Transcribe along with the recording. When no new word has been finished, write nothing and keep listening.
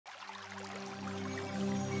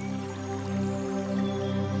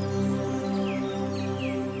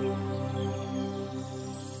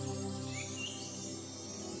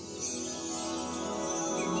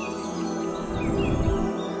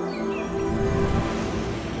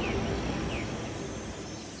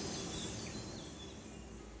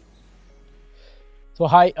So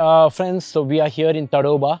hi friends, so we are here in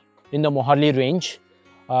Tadoba in the Moharli range.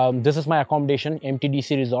 This is my accommodation,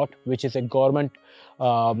 MTDC Resort, which is a government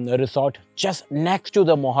resort just next to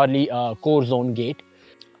the Moharli core zone gate.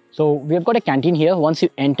 So we have got a canteen here. Once you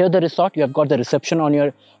enter the resort, you have got the reception on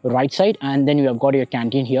your right side, and then you have got your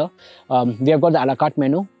canteen here. We have got the a la carte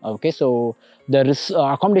menu. Okay, so the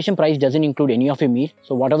accommodation price doesn't include any of your meal.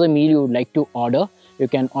 So whatever meal you would like to order, you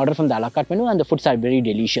can order from the a la carte menu, and the foods are very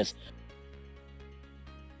delicious.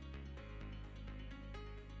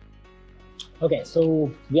 Okay,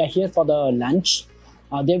 so we are here for the lunch.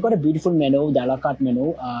 They've got a beautiful menu, the a la carte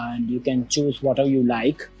menu, and you can choose whatever you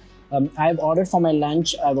like. I've ordered for my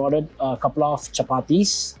lunch, I've ordered a couple of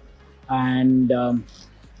chapatis, and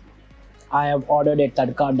I have ordered a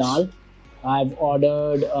tadka dal. I've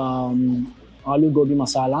ordered aloo gobi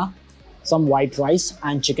masala, some white rice,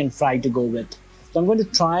 and chicken fry to go with. So I'm going to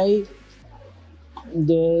try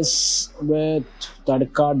this with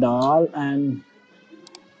tadka dal and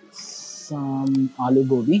some aloo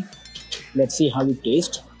gobi. Let's see how it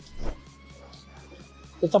tastes.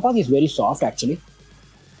 The chapati is very soft actually.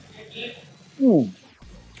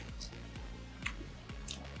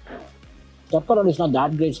 Tadka dal is not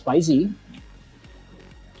that great spicy.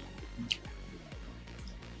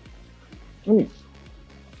 Aloo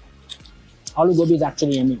gobi is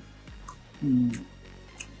actually yummy.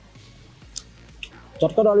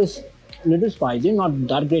 Tadka dal is little spicy, not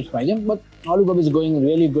that great spicy, but aloo gobi is going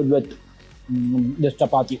really good with this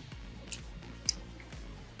chapati.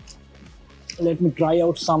 Let me try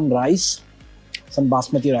out some rice, some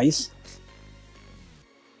basmati rice.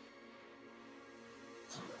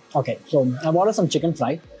 Okay, so I've ordered some chicken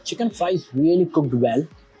fry. Chicken fry is really cooked well.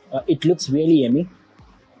 It looks really yummy.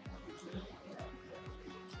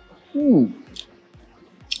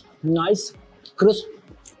 Nice, crisp,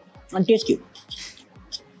 and tasty.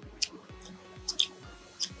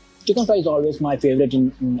 Chicken fry is always my favorite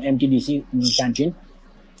in MTDC canteen.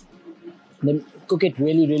 They cook it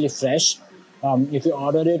really fresh. If you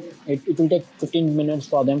order it, it will take 15 minutes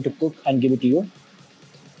for them to cook and give it to you.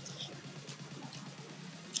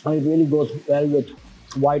 And it really goes well with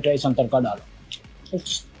white rice and tadka dal.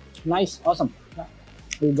 It's nice, awesome.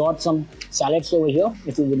 We got some salads over here.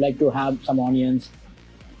 If you would like to have some onions,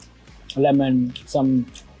 lemon, some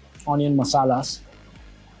onion masalas.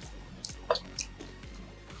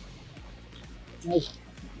 Nice.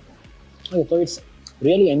 Okay, so it's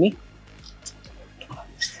really yummy.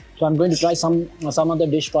 So I'm going to try some other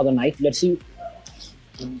dish for the night. Let's see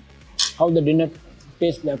how the dinner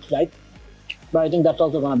taste looks like. But I think that's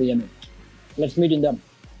also gonna be yummy. Let's meet in the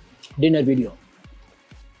dinner video.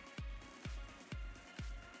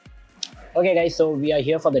 Okay guys, so we are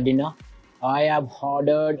here for the dinner. I have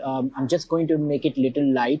ordered, I'm just going to make it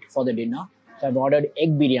little light for the dinner. So I've ordered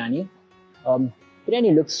egg biryani.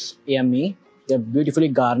 Biryani looks yummy. They're beautifully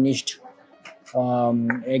garnished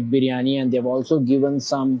egg biryani, and they've also given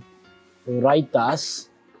some raitas,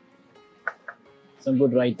 some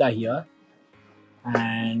good raita here.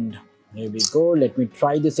 And here we go. Let me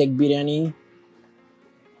try this egg biryani.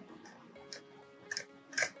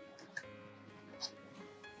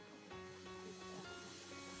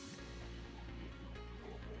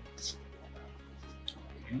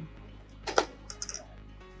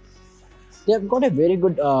 They've got a very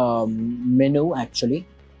good menu actually.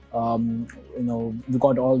 We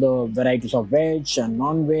got all the varieties of veg and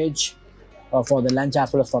non-veg for the lunch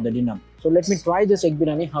as well as for the dinner. So let me try this egg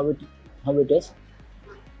biryani, how it is.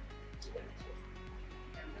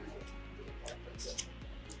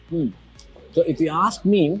 So if you ask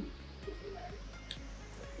me,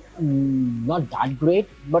 not that great,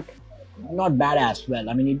 but not bad as well.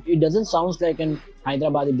 I mean, it doesn't sound like an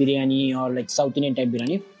Hyderabadi biryani or like South Indian type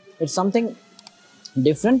biryani. It's something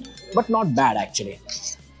different, but not bad actually.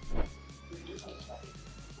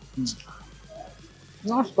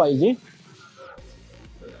 Not spicy.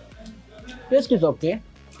 Taste is okay.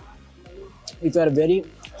 If you are very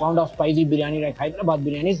fond of spicy biryani like Hyderabad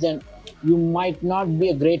biryanis, then you might not be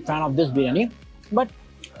a great fan of this biryani. But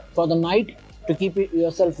for the night, to keep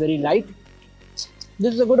yourself very light,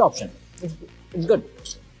 this is a good option. It's good.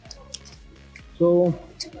 So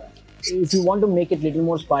if you want to make it little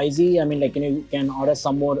more spicy, I mean, like, you can order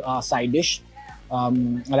some more side dish.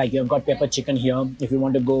 Like you've got pepper chicken here. If you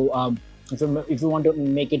want to go, if you want to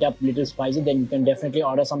make it up little spicy, then you can definitely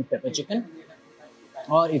order some pepper chicken.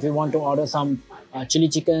 Or if you want to order some chili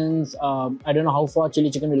chickens, I don't know how far chili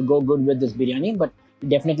chicken will go good with this biryani, but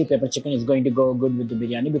definitely pepper chicken is going to go good with the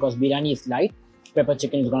biryani, because biryani is light, pepper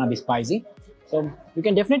chicken is gonna be spicy. So you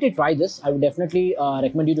can definitely try this. I would definitely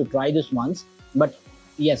recommend you to try this once. But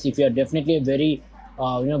yes, if you're definitely a very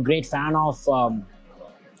great fan of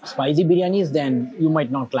spicy biryanis, then you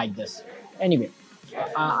might not like this. Anyway,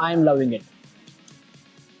 I'm loving it.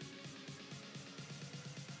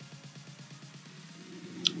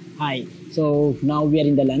 Hi. So now we are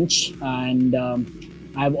in the lunch, and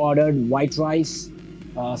I've ordered white rice,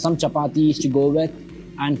 some chapatis to go with,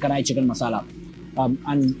 and karai chicken masala.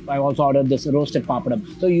 And I also ordered this roasted papadam.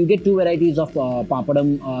 So you get two varieties of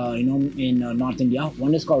papadam, in North India.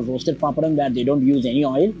 One is called roasted papadam, where they don't use any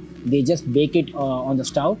oil; they just bake it on the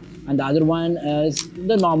stove. And the other one is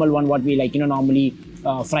the normal one, what we like, normally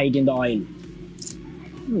fry it in the oil.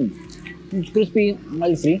 It's crispy,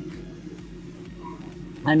 oil free.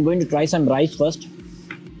 I'm going to try some rice first.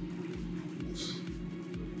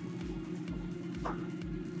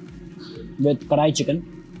 With karai chicken.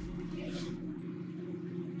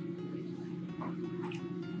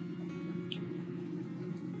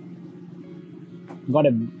 Got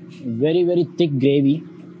a very, very thick gravy.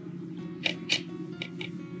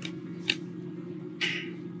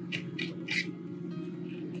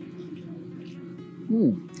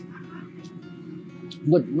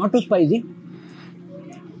 Good, not too spicy.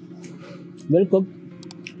 Well cooked.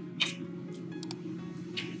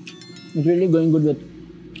 It's really going good with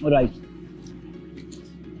rice.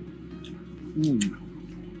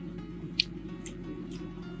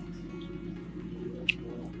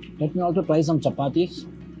 Let me also try some chapatis.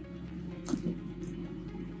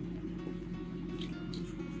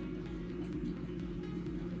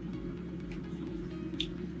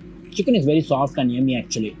 Chicken is very soft and yummy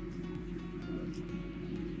actually.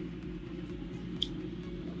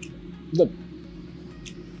 Good.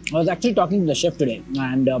 I was actually talking to the chef today,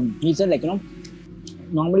 and he said,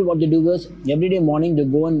 normally what they do is every day morning they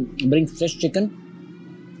go and bring fresh chicken,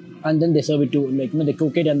 and then they serve it to, they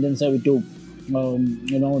cook it and then serve it to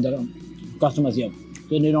the customers here.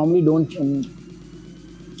 So they normally don't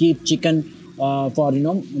keep chicken for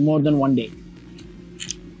more than one day.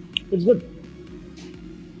 It's good.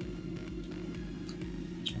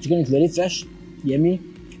 Chicken is very fresh, yummy,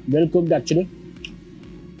 well cooked actually.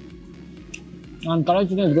 And karai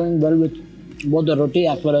chicken is going well with both the roti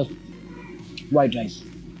as well as white rice.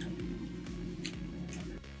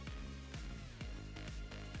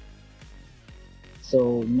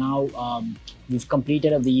 So now we've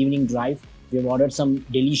completed the evening drive. We've ordered some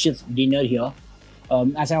delicious dinner here.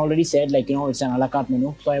 As I already said, it's an a la carte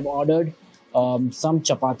menu. So I've ordered some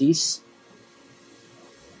chapatis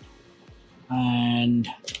and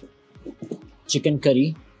chicken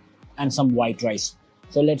curry and some white rice.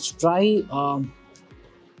 So let's try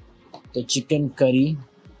the chicken curry.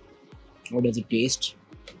 How does it taste?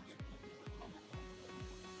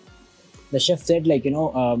 The chef said it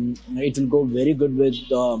will go very good with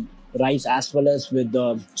the rice as well as with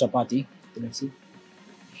the chapati. Let's see.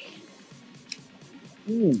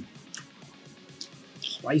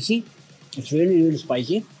 Spicy. It's really, really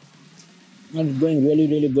spicy. And it's going really,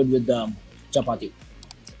 really good with the chapati.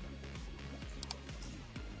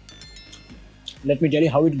 Let me tell you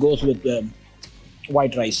how it goes with the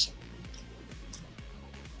white rice.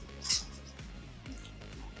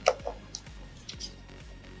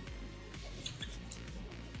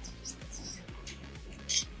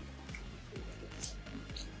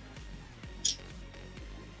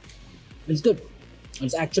 It's good.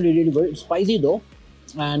 It's actually really good. It's spicy though,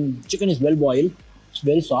 and chicken is well boiled. It's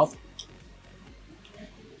very soft.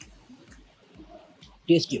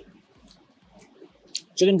 Tasty.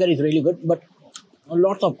 Chicken curry is really good, but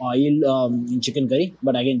lots of oil in chicken curry.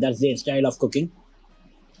 But again, that's their style of cooking.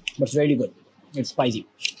 But it's really good. It's spicy.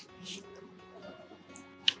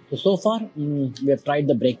 So far, we have tried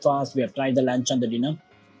the breakfast, we have tried the lunch and the dinner.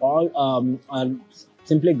 All are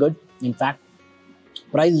simply good. In fact,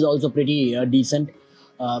 price is also pretty decent,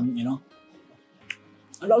 And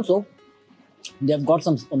also, they have got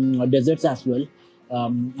some desserts as well.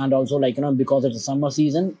 And also, because it's a summer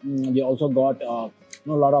season, they also got a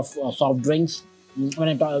lot of soft drinks. When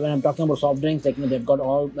I'm talking about soft drinks, they've got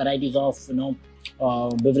all varieties of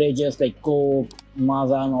beverages like Coke,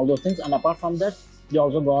 Maaza, and all those things. And apart from that, they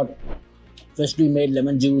also got freshly made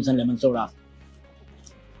lemon juice and lemon soda.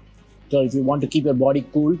 So if you want to keep your body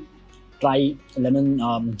cool, try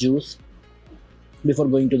lemon juice before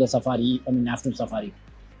going to the safari. After safari.